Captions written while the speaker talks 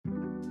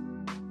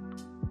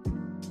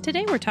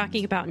Today we're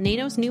talking about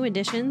NATO's new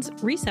additions,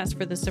 recess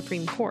for the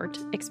Supreme Court,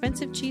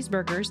 expensive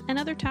cheeseburgers, and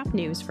other top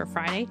news for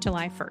Friday,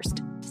 July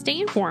 1st. Stay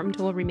informed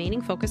while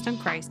remaining focused on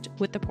Christ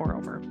with the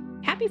pour-over.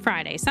 Happy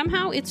Friday.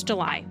 Somehow it's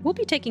July. We'll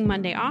be taking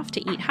Monday off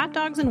to eat hot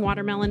dogs and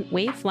watermelon,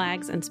 wave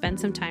flags, and spend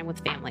some time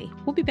with family.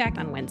 We'll be back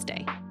on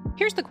Wednesday.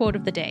 Here's the quote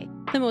of the day.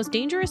 The most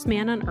dangerous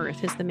man on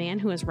earth is the man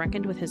who has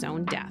reckoned with his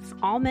own death.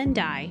 All men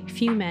die,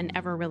 few men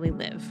ever really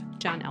live.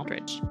 John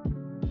Eldridge.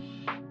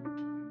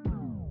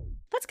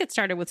 Let's get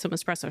started with some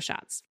espresso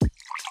shots.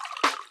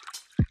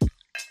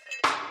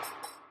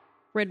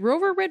 Red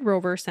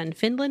Rover, send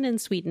Finland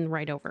and Sweden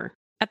right over.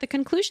 At the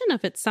conclusion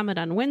of its summit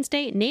on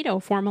Wednesday, NATO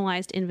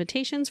formalized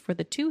invitations for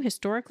the two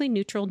historically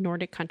neutral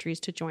Nordic countries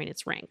to join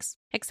its ranks.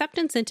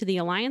 Acceptance into the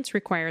alliance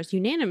requires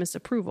unanimous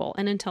approval,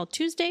 and until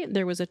Tuesday,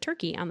 there was a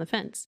turkey on the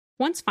fence.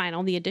 Once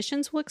final, the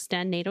additions will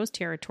extend NATO's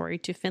territory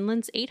to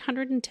Finland's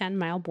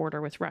 810-mile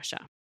border with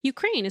Russia.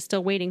 Ukraine is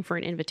still waiting for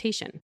an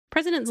invitation.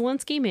 President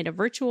Zelensky made a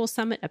virtual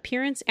summit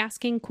appearance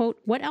asking, quote,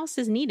 what else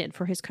is needed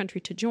for his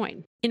country to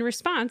join? In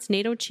response,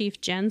 NATO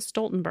chief Jens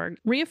Stoltenberg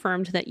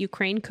reaffirmed that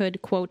Ukraine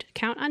could, quote,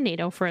 count on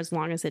NATO for as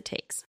long as it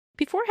takes.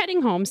 Before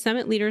heading home,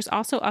 summit leaders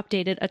also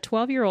updated a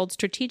 12-year-old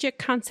strategic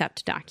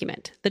concept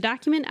document. The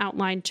document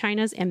outlined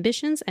China's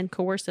ambitions and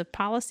coercive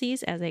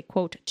policies as a,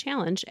 quote,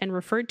 challenge and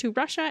referred to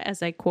Russia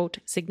as a, quote,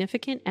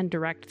 significant and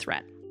direct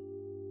threat.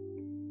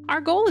 Our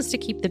goal is to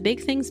keep the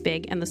big things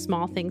big and the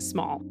small things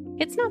small.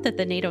 It's not that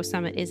the NATO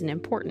summit isn't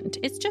important,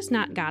 it's just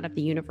not God of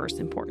the universe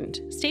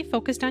important. Stay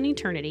focused on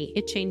eternity,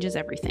 it changes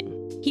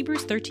everything.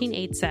 Hebrews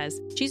 13:8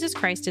 says, Jesus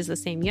Christ is the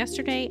same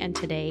yesterday and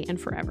today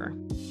and forever.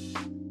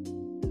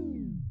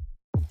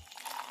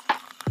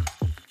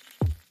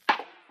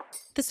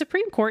 The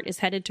Supreme Court is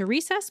headed to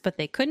recess, but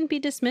they couldn't be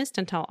dismissed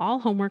until all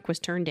homework was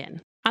turned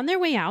in. On their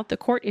way out, the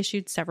court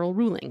issued several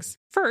rulings.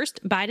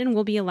 First, Biden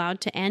will be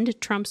allowed to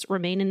end Trump's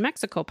Remain in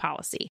Mexico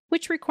policy,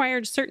 which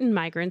required certain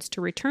migrants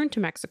to return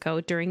to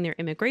Mexico during their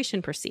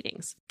immigration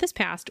proceedings. This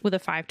passed with a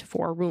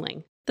 5-4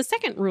 ruling. The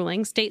second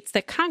ruling states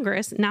that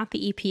Congress, not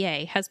the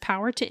EPA, has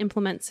power to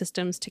implement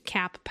systems to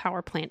cap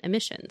power plant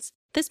emissions.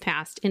 This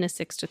passed in a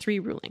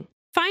 6-3 ruling.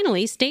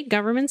 Finally, state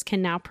governments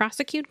can now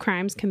prosecute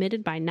crimes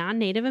committed by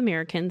non-Native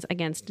Americans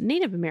against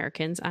Native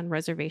Americans on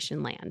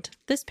reservation land.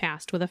 This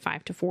passed with a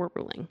 5-4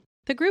 ruling.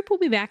 The group will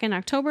be back in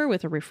October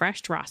with a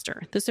refreshed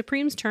roster. The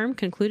Supreme's term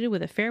concluded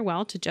with a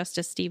farewell to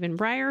Justice Stephen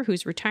Breyer,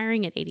 who's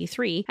retiring at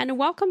 83, and a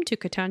welcome to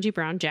Ketanji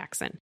Brown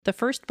Jackson, the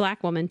first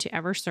Black woman to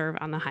ever serve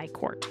on the High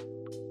Court.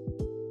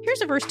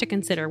 Here's a verse to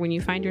consider when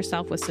you find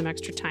yourself with some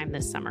extra time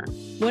this summer.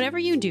 Whatever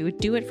you do,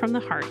 do it from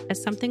the heart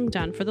as something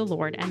done for the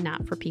Lord and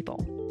not for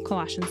people.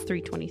 Colossians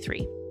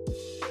 3:23.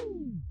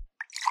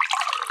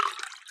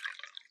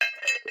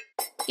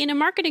 In a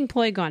marketing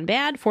ploy gone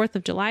bad, 4th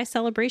of July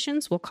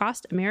celebrations will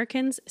cost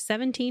Americans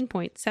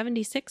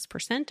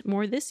 17.76%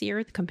 more this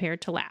year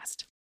compared to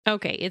last.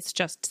 Okay, it's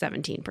just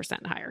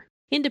 17% higher.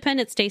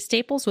 Independent Stay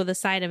staples with a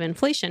side of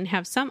inflation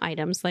have some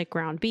items, like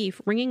ground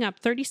beef, ringing up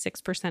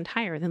 36%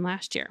 higher than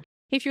last year.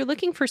 If you're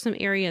looking for some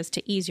areas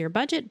to ease your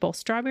budget, both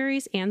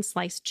strawberries and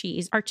sliced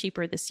cheese are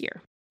cheaper this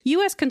year.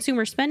 U.S.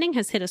 consumer spending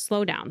has hit a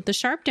slowdown. The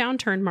sharp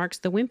downturn marks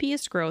the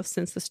wimpiest growth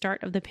since the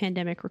start of the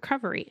pandemic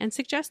recovery and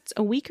suggests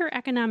a weaker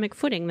economic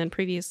footing than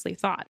previously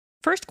thought.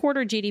 First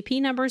quarter GDP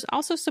numbers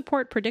also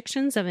support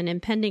predictions of an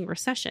impending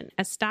recession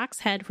as stocks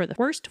head for the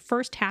worst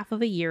first half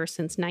of a year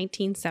since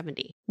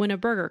 1970, when a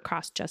burger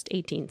cost just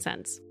 18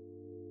 cents.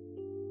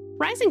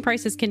 Rising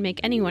prices can make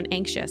anyone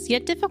anxious,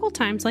 yet difficult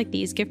times like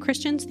these give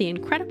Christians the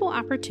incredible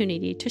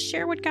opportunity to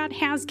share what God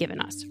has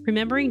given us,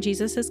 remembering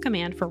Jesus'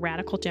 command for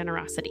radical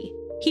generosity.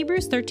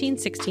 Hebrews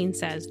 13:16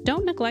 says,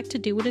 don't neglect to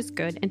do what is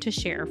good and to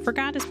share, for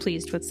God is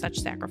pleased with such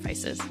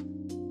sacrifices.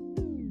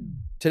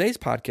 Today's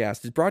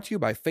podcast is brought to you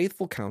by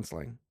Faithful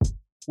Counseling.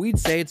 We'd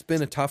say it's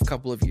been a tough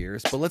couple of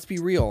years, but let's be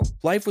real.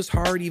 Life was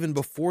hard even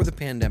before the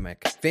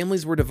pandemic.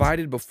 Families were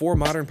divided before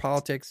modern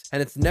politics,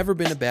 and it's never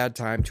been a bad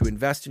time to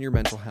invest in your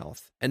mental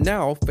health. And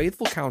now,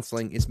 Faithful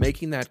Counseling is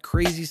making that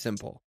crazy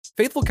simple.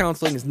 Faithful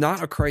Counseling is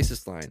not a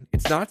crisis line.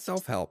 It's not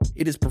self-help.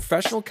 It is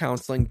professional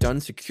counseling done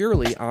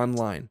securely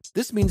online.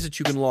 This means that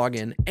you can log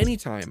in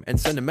anytime and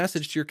send a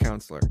message to your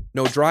counselor.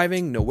 No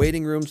driving, no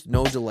waiting rooms,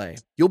 no delay.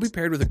 You'll be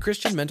paired with a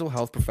Christian mental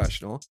health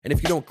professional, and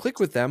if you don't click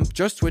with them,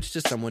 just switch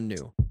to someone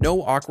new.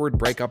 No awkward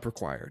breakup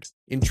required.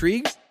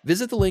 Intrigued?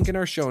 Visit the link in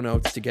our show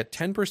notes to get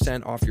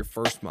 10% off your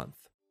first month.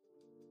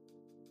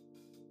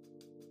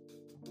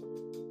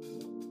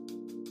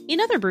 In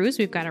other brews,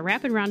 we've got a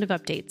rapid round of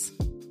updates.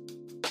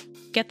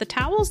 Get the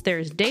towels,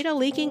 there's data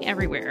leaking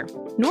everywhere.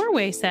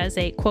 Norway says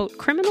a, quote,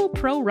 criminal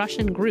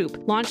pro-Russian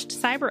group launched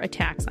cyber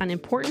attacks on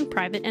important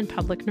private and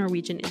public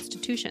Norwegian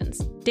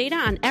institutions. Data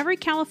on every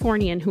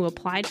Californian who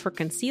applied for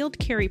concealed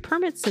carry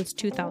permits since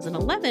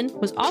 2011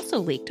 was also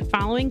leaked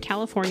following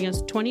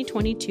California's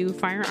 2022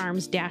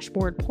 firearms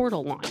dashboard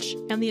portal launch,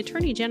 and the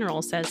Attorney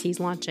General says he's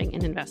launching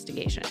an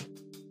investigation.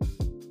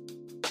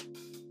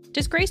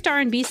 Disgraced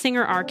R&B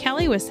singer R.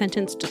 Kelly was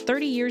sentenced to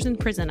 30 years in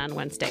prison on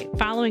Wednesday,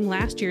 following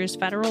last year's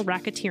federal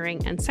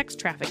racketeering and sex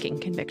trafficking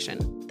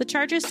conviction. The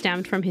charges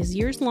stemmed from his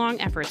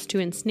years-long efforts to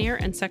ensnare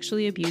and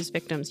sexually abuse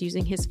victims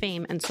using his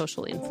fame and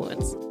social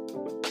influence.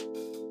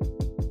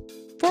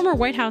 Former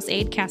White House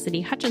aide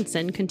Cassidy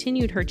Hutchinson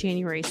continued her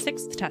January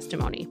 6th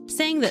testimony,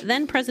 saying that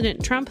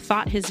then-President Trump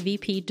thought his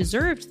VP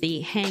deserved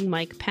the hang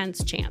Mike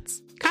Pence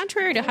chance.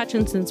 Contrary to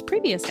Hutchinson's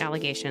previous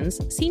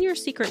allegations, senior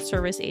Secret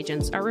Service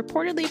agents are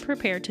reportedly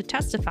prepared to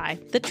testify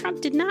that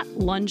Trump did not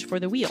lunge for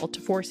the wheel to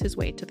force his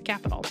way to the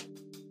Capitol.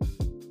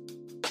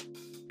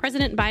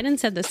 President Biden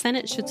said the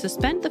Senate should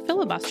suspend the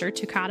filibuster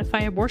to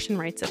codify abortion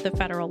rights at the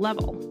federal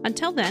level.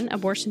 Until then,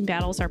 abortion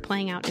battles are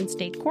playing out in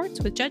state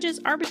courts, with judges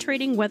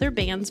arbitrating whether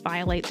bans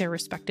violate their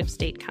respective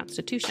state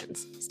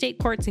constitutions. State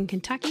courts in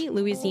Kentucky,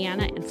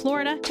 Louisiana, and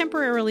Florida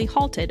temporarily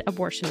halted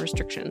abortion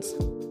restrictions.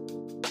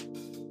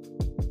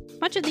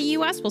 Much of the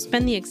U.S. will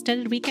spend the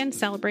extended weekend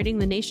celebrating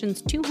the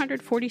nation's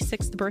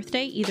 246th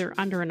birthday either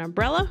under an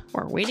umbrella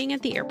or waiting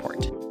at the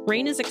airport.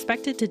 Rain is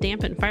expected to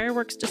dampen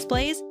fireworks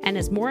displays, and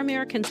as more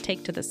Americans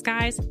take to the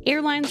skies,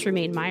 airlines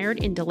remain mired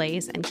in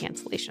delays and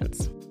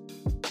cancellations.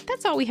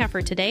 That's all we have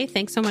for today.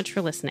 Thanks so much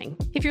for listening.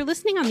 If you're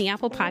listening on the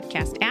Apple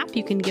Podcast app,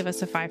 you can give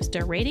us a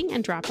 5-star rating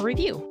and drop a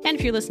review. And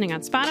if you're listening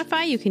on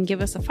Spotify, you can give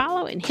us a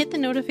follow and hit the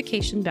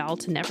notification bell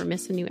to never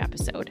miss a new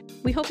episode.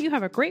 We hope you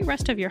have a great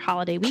rest of your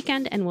holiday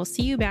weekend, and we'll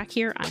see you back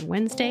here on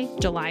Wednesday,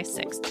 July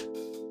 6th.